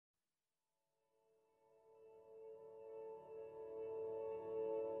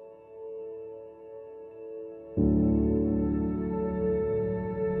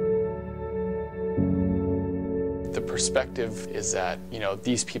perspective is that,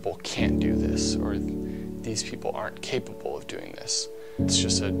 these people can't do this, or these people aren't capable of doing this. It's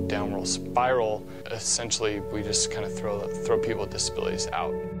just a downward spiral. Essentially, we just kind of throw people with disabilities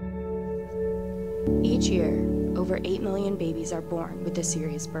out. Each year, over 8 million babies are born with a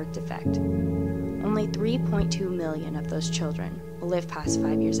serious birth defect. Only 3.2 million of those children will live past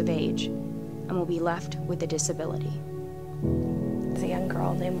 5 years of age and will be left with a disability. There's a young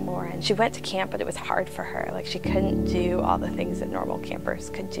girl named Lauren. She went to camp, but it was hard for her. Like, she couldn't do all the things that normal campers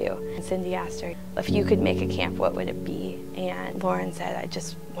could do. And Cindy asked her, if you could make a camp, what would it be? And Lauren said, I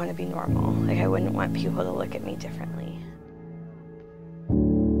just want to be normal. Like, I wouldn't want people to look at me differently.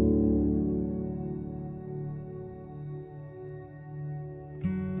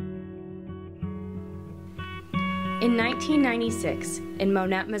 In 1996, in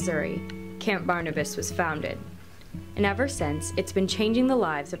Monnet, Missouri, Camp Barnabas was founded. And ever since, it's been changing the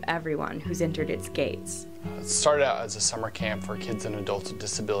lives of everyone who's entered its gates. It started out as a summer camp for kids and adults with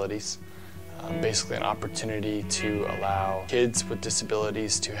disabilities. Basically an opportunity to allow kids with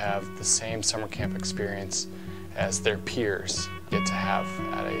disabilities to have the same summer camp experience as their peers get to have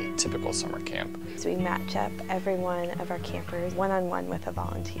at a typical summer camp. So we match up every one of our campers one-on-one with a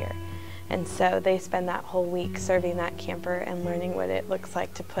volunteer. And so they spend that whole week serving that camper and learning what it looks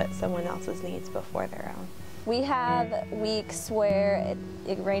like to put someone else's needs before their own. We have weeks where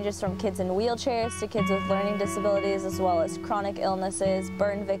it ranges from kids in wheelchairs to kids with learning disabilities, as well as chronic illnesses,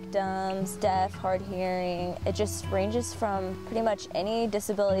 burn victims, deaf, hard hearing. It just ranges from pretty much any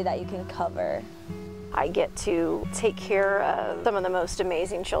disability that you can cover. I get to take care of some of the most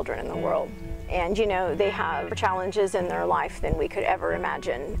amazing children in the world. And they have challenges in their life than we could ever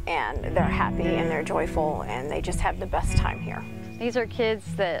imagine, and they're happy and they're joyful and they just have the best time here. These are kids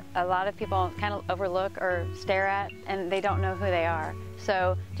that a lot of people kind of overlook or stare at, and they don't know who they are.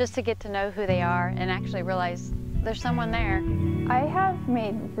 So just to get to know who they are and actually realize there's someone there. I have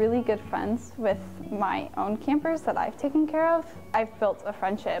made really good friends with my own campers that I've taken care of. I've built a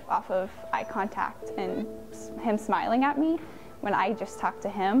friendship off of eye contact and him smiling at me when I just talked to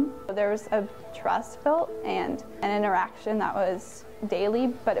him. There was a trust built and an interaction that was daily,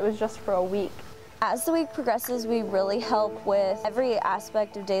 but it was just for a week. As the week progresses, we really help with every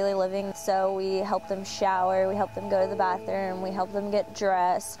aspect of daily living. So we help them shower, we help them go to the bathroom, we help them get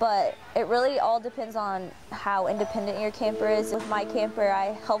dressed. But it really all depends on how independent your camper is. With my camper,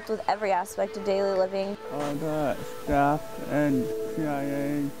 I helped with every aspect of daily living. All the staff and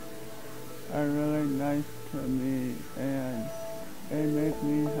CIA are really nice to me, and they make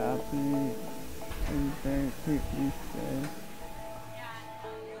me happy and they keep me safe.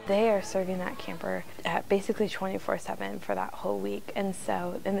 They are serving that camper basically 24/7 for that whole week. And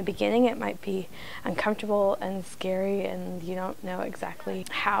so in the beginning it might be uncomfortable and scary and you don't know exactly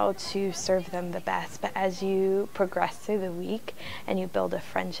how to serve them the best. But as you progress through the week and you build a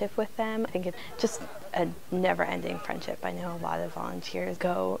friendship with them, I think it's just a never-ending friendship. I know a lot of volunteers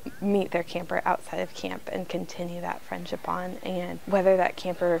go meet their camper outside of camp and continue that friendship on, and whether that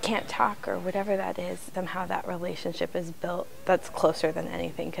camper can't talk or whatever that is, somehow that relationship is built that's closer than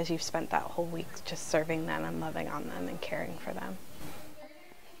anything because you've spent that whole week just serving them and loving on them and caring for them.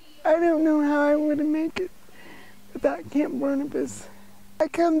 I don't know how I would have made it without Camp Barnabas. I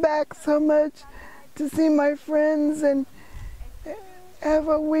come back so much to see my friends and have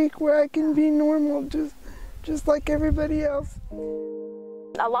a week where I can be normal, just like everybody else.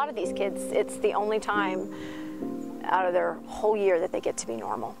 A lot of these kids, it's the only time out of their whole year that they get to be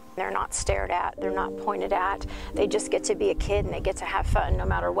normal. They're not stared at, they're not pointed at, they just get to be a kid and they get to have fun no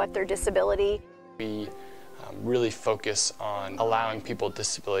matter what their disability. We really focus on allowing people with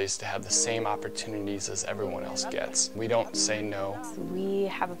disabilities to have the same opportunities as everyone else gets. We don't say no. We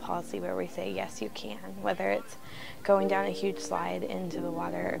have a policy where we say yes you can, whether it's going down a huge slide into the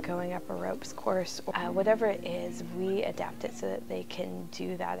water or going up a ropes course, whatever it is, we adapt it so that they can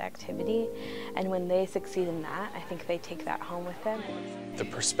do that activity. And when they succeed in that, I think they take that home with them. The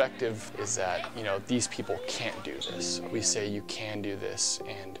perspective is that, these people can't do this. We say you can do this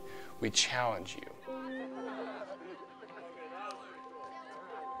and we challenge you.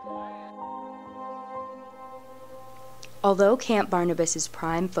 Although Camp Barnabas's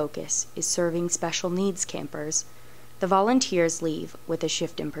prime focus is serving special needs campers, the volunteers leave with a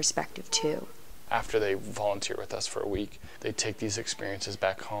shift in perspective too. After they volunteer with us for a week, they take these experiences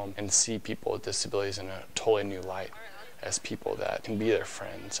back home and see people with disabilities in a totally new light. as people that can be their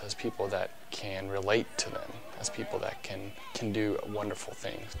friends, as people that can relate to them, as people that can do wonderful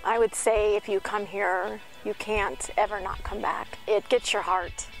things. I would say if you come here, you can't ever not come back. It gets your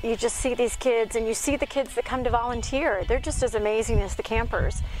heart. You just see these kids, and you see the kids that come to volunteer. They're just as amazing as the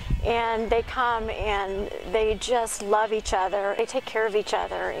campers. And they come and they just love each other. They take care of each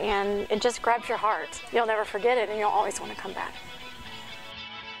other, and it just grabs your heart. You'll never forget it, and you'll always want to come back.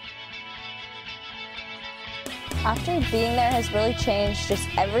 After being there has really changed just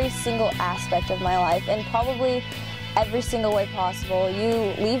every single aspect of my life, and probably every single way possible.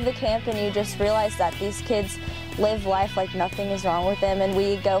 You leave the camp and you just realize that these kids live life like nothing is wrong with them, and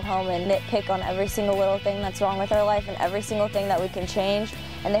we go home and nitpick on every single little thing that's wrong with our life and every single thing that we can change,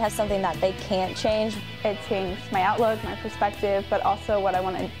 and they have something that they can't change. It changed my outlook, my perspective, but also what I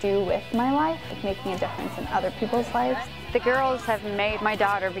want to do with my life, like making a difference in other people's lives. The girls have made my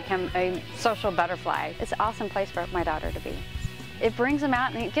daughter become a social butterfly. It's an awesome place for my daughter to be. It brings them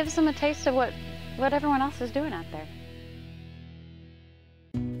out and it gives them a taste of what everyone else is doing out there.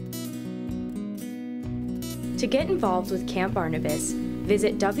 To get involved with Camp Barnabas,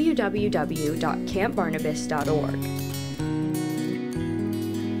 visit www.campbarnabas.org.